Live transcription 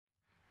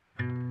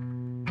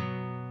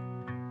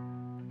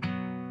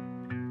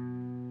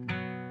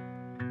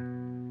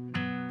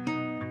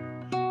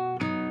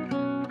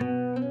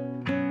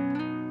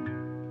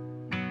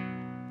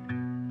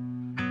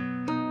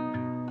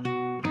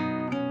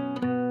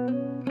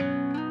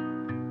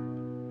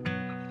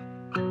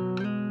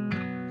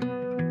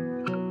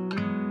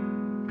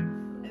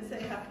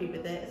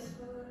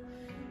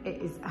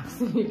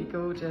absolutely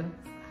gorgeous.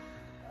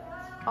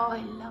 Oh,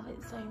 I love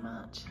it so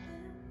much.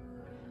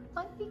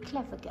 Aren't you a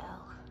clever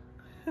girl?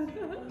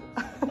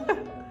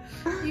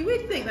 You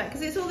would think that,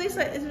 because it's all this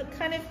like, it's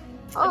kind of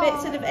a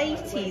bit sort of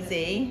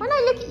 80s-y. When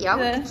I look at you, I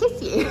want to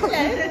kiss you. Because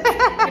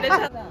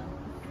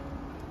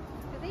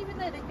even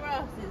though the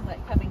grass is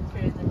like coming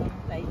through in the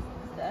wrong place and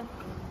stuff,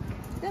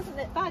 it doesn't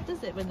look bad,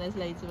 does it, when there's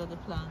loads of other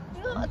plants?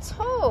 Not at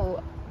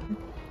all.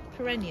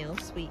 Perennial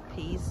sweet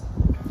peas.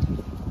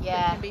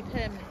 Yeah. Can be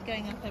permanent,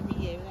 going up every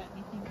year without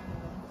me thinking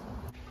about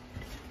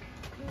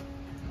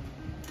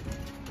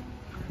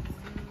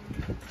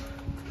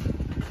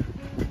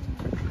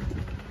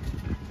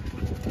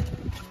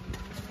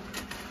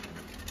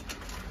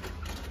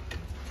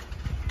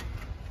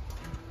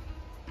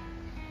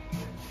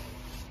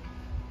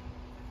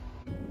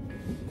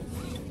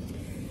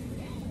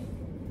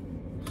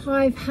it.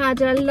 I've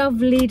had a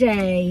lovely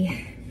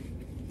day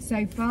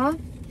so far.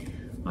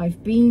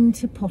 I've been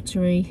to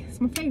Pottery. It's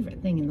my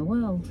favourite thing in the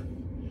world.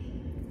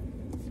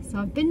 So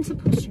I've been to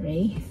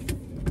Pottery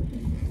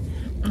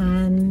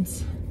and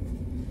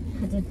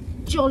had a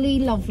jolly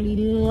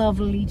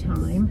lovely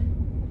time.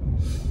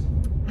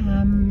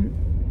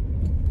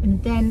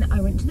 And then I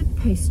went to the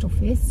post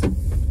office,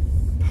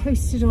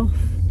 posted off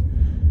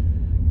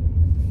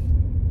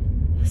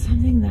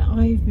something that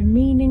I've been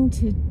meaning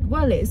to,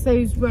 well, it's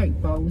those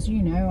rope bowls,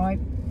 you know. I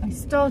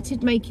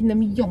started making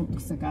them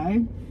yonks ago,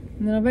 and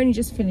then I've only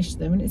just finished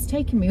them, and it's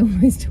taken me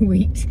almost a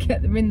week to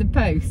get them in the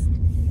post.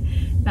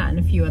 That and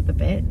a few other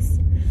bits.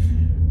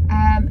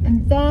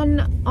 And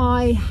then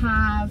I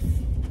have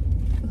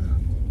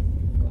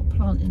got a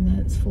plant in there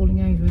that's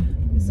falling over.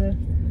 There's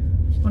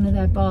one of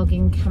their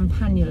bargain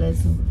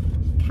campanulas or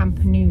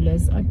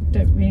campanulas. I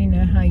don't really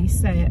know how you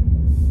say it.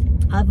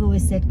 I've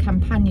always said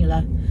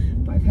campanula,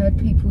 but I've heard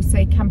people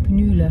say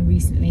campanula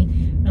recently,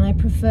 and I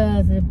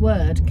prefer the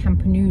word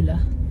campanula.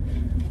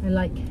 I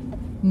like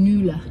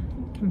nula,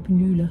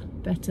 campanula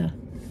better.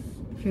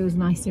 Feels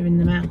nicer in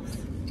the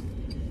mouth.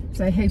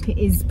 So I hope it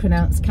is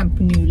pronounced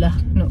campanula,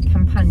 not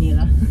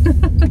campanula.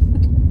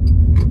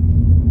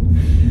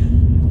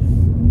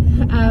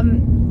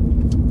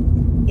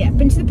 Yeah,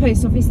 been to the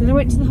post office, then I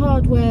went to the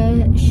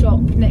hardware shop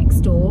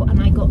next door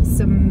and I got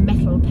some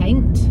metal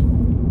paint.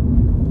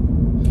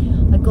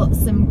 I got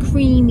some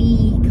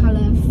creamy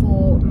colour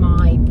for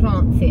my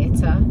plant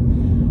theatre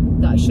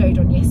that I showed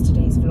on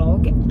yesterday's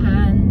vlog,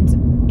 and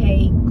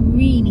a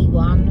greeny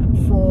one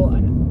for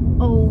an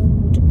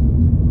old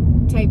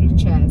table and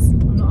chairs.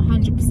 I'm not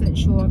 100%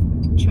 sure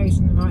I've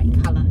chosen the right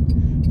colour,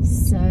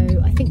 so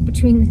I think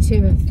between the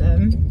two of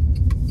them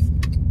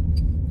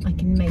I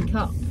can make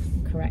up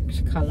the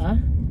correct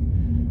colour.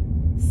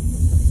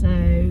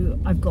 So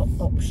I've got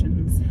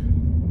options.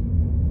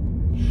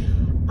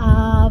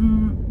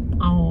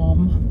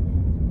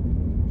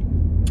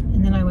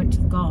 And then I went to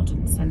the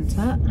garden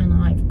centre and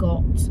I've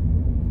got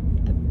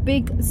a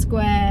big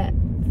square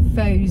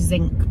faux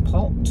zinc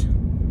pot,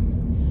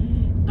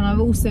 and I've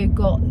also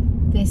got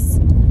this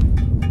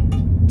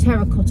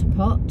terracotta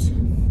pot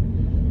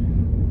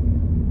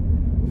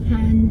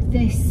and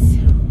this,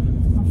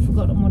 I've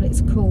forgotten what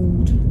it's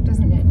called,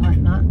 doesn't look like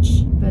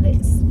much, but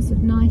it's a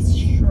nice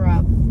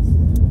shrub.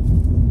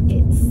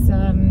 It's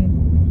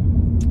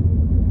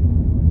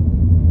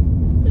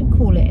I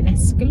call it an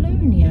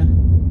escalonia.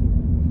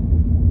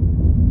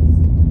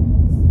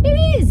 It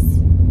is!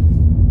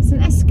 It's an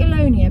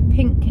escalonia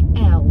pink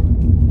L.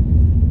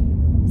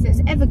 So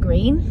it's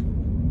evergreen,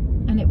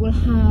 and it will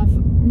have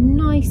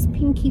nice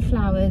pinky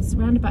flowers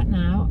round about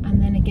now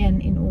and then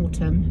again in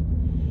autumn.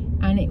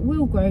 And it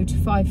will grow to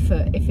 5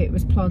 foot if it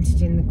was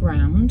planted in the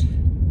ground.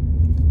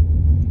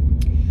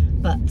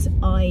 But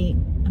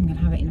I'm going to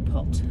have it in a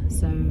pot,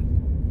 so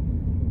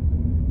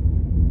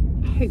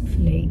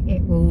hopefully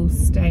it will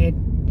stay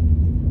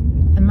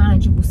a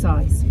manageable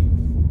size.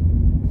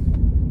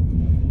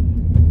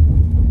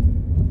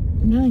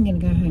 Now I'm going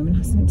to go home and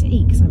have something to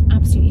eat because I'm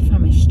absolutely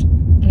famished,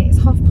 and it's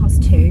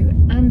 2:30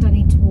 and I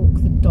need to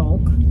walk the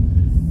dog,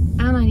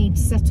 and I need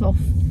to set off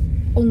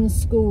on the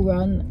school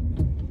run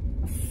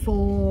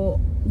for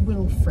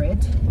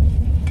Wilfred,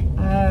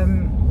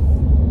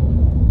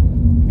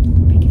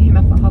 picking him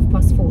up at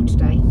 4:30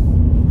 today.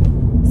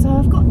 So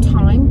I've got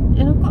time,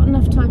 and I've got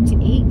enough time to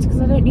eat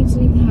because I don't need to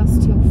leave the house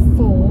till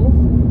 4.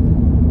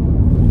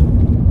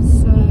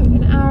 So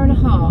an hour and a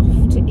half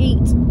to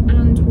eat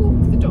and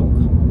walk the dog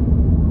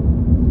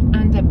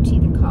and empty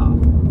the car.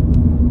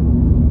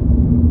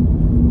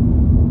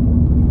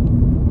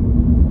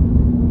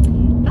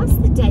 That's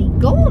the day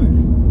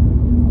gone.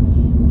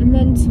 And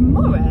then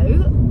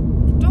tomorrow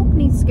the dog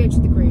needs to go to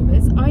the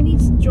groomers. I need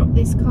to drop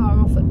this car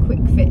off at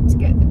Quick Fit to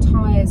get the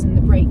tyres and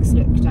the brakes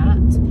looked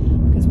at,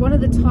 because one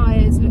of the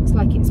tyres looks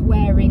like it's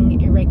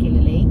wearing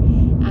irregularly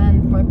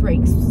and my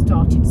brakes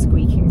started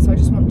squeaking, so I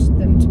just wanted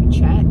them to be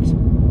checked.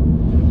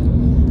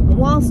 And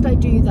whilst I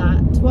do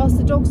that, whilst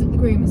the dog's at the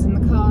groomers and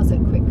the car's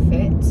at Quick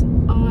Fit,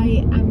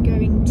 I am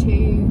going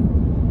to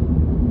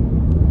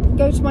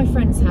go to my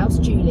friend's house,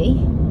 Julie,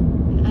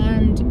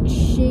 and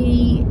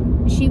she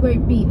she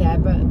won't be there,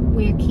 but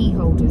we're key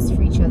holders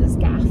for each other's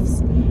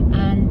gaffs,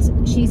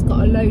 and she's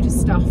got a load of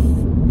stuff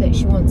that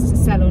she wants to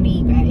sell on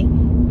eBay,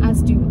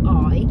 as do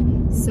I.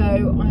 So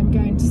I'm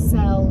going to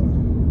sell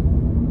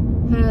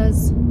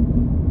hers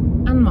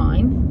and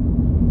mine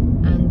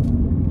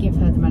and give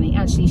her the money.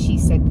 Actually, she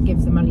said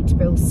give the money to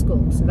Bill's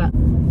school, so that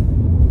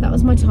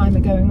was my timer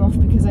going off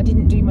because I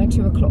didn't do my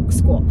 2 o'clock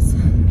squats.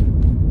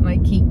 And I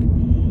keep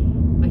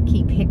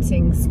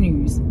hitting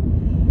snooze.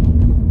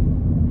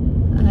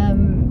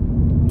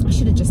 I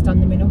should have just done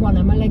them in a one,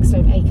 and my legs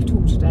don't ache at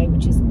all today,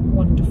 which is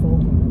wonderful.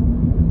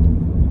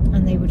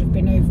 And they would have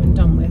been over and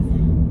done with.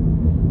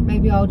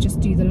 Maybe I'll just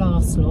do the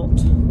last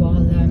lot while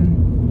I'm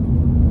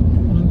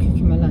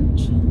cooking my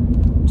lunch.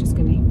 I'm just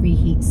going to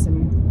reheat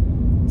some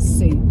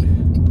soup,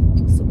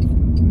 sort of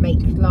make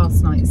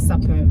last night's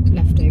supper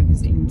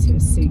leftovers into a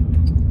soup,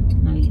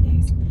 and I'll eat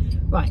those.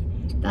 Right,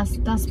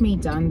 that's me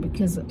done,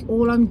 because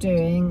all I'm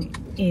doing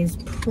is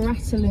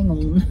prattling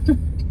on.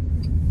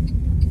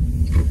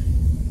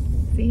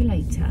 See you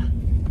later.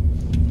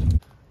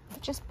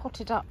 I've just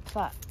potted up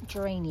that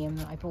geranium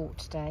that I bought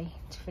today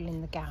to fill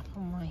in the gap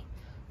on my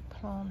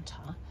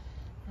planter,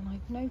 and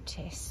I've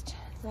noticed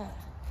that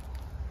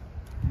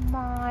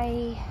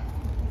my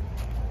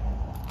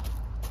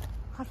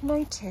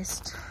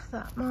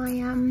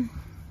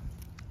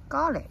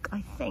garlic,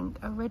 I think,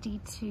 are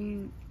ready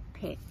to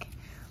pick.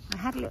 I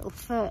had a little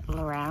fertile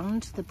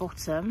around the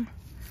bottom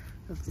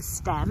of the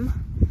stem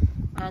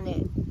and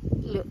it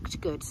looked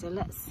good, so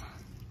let's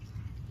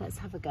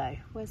have a go.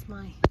 Where's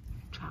my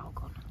trowel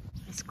gone?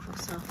 Let's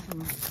cross our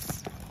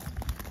fingers.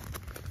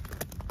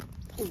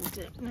 Oh, I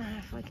don't know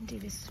if I can do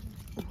this.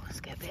 Oh, let's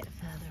get a bit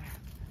further.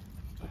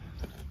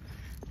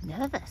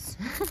 Nervous.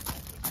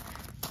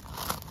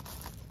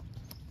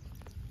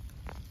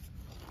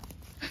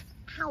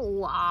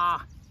 Ow!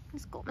 I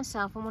just got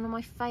myself on one of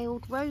my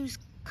failed rose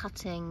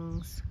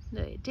cuttings.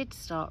 Look, it did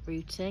start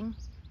rooting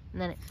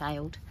and then it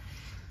failed.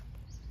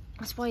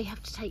 That's why you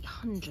have to take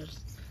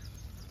hundreds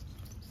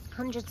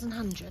and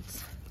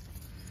hundreds.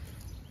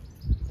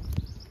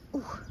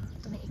 Oh,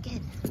 done it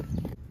again.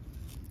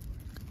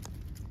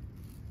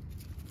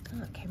 Oh,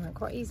 that came out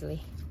quite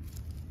easily.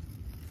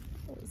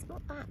 Oh, it's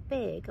not that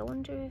big. I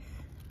wonder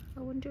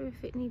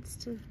if it needs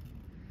to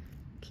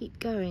keep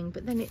going,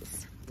 but then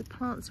the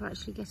plants are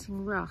actually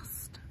getting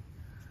rust.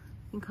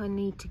 I think I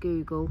need to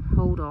Google.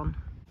 Hold on.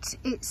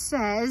 It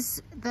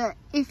says that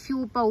if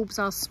your bulbs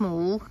are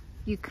small,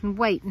 you can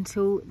wait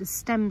until the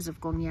stems have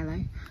gone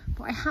yellow.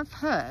 But I have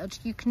heard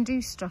you can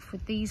do stuff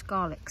with these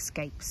garlic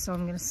scapes, so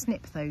I'm going to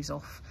snip those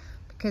off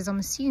because I'm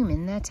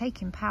assuming they're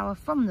taking power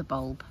from the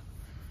bulb.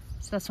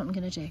 So that's what I'm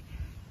going to do.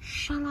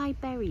 Shall I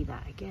bury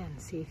that again,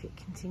 see if it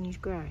continues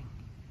growing?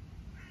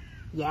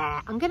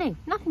 Yeah, I'm going to.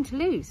 Nothing to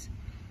lose.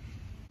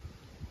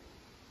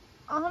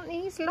 Aren't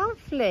these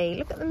lovely?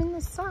 Look at them in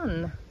the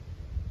sun.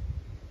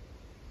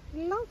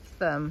 Love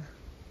them.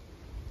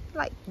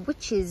 Like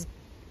witches'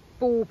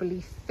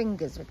 bauble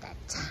fingers with their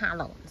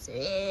talons.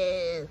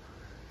 Ew.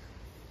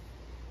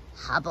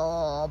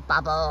 Hubble,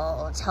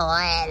 bubble,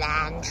 toil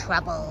and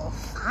trouble,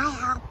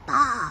 fire,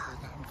 burn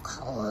and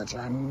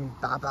cauldron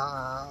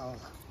bubble.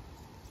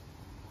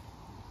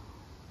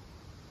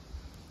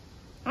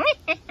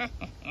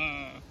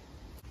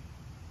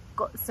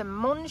 Got some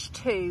Monge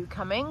 2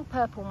 coming,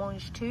 purple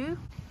Monge 2,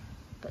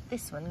 but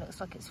this one looks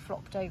like it's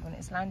flopped over and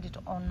it's landed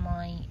on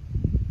my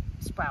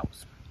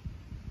sprouts.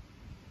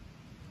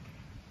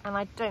 And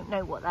I don't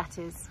know what that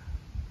is.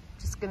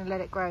 Just going to let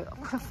it grow.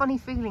 I've got a funny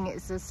feeling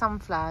it's a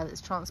sunflower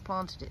that's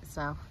transplanted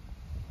itself.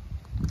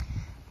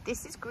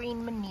 This is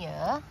green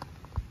manure.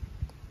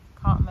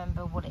 Can't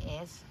remember what it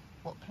is,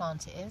 what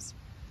plant it is.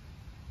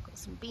 Got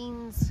some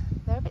beans.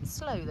 They're a bit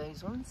slow,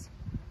 those ones.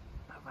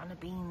 My runner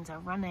beans are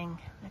running.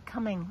 They're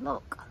coming.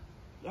 Look.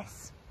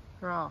 Yes.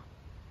 Hurrah.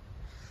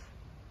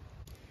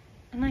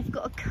 And I've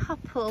got a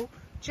couple,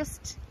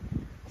 just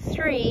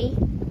 3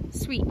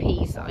 sweet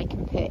peas that I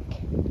can pick.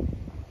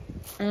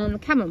 And the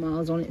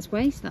chamomile's on its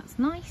way, so that's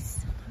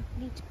nice.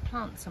 I need to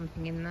plant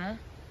something in there.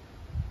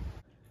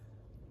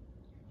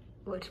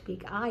 What a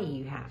big eye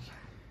you have.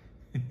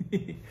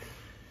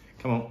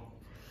 Come on.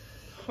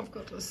 I've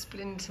got a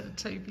splinter.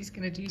 Toby's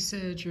going to do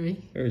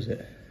surgery. Where is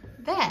it?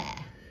 There.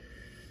 I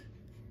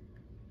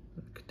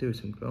could do with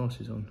some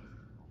glasses on.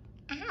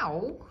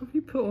 Ow. What have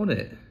you put on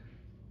it?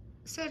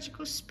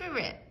 Surgical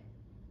spirit.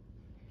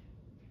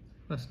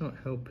 That's not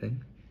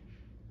helping.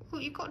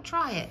 Well, you've got to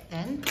try it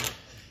then.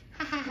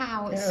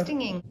 How it's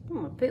stinging.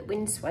 I'm a bit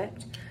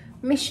windswept.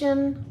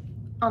 Mission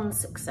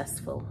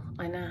unsuccessful.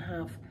 I now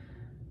have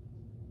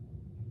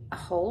a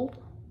hole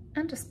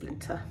and a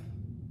splinter.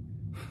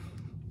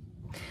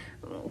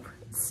 Oh,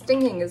 it's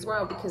stinging as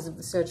well because of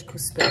the surgical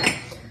spirit.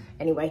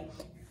 Anyway.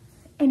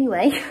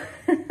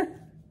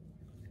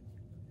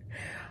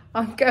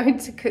 I'm going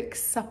to cook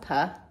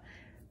supper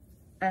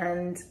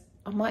and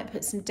I might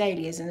put some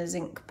dahlias in a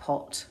zinc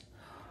pot.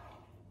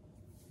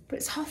 But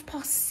it's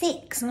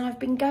 6:30 and I've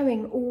been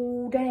going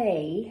all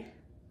day.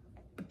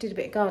 Did a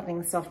bit of gardening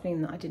this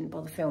afternoon that I didn't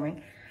bother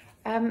filming.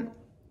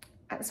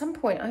 At some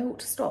point I ought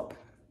to stop.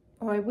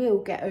 or I will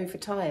get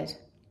overtired.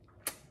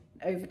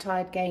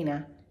 Overtired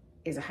gainer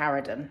is a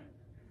harridan.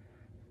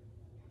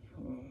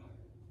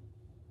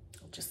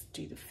 I'll just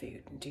do the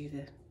food and do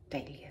the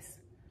dailies.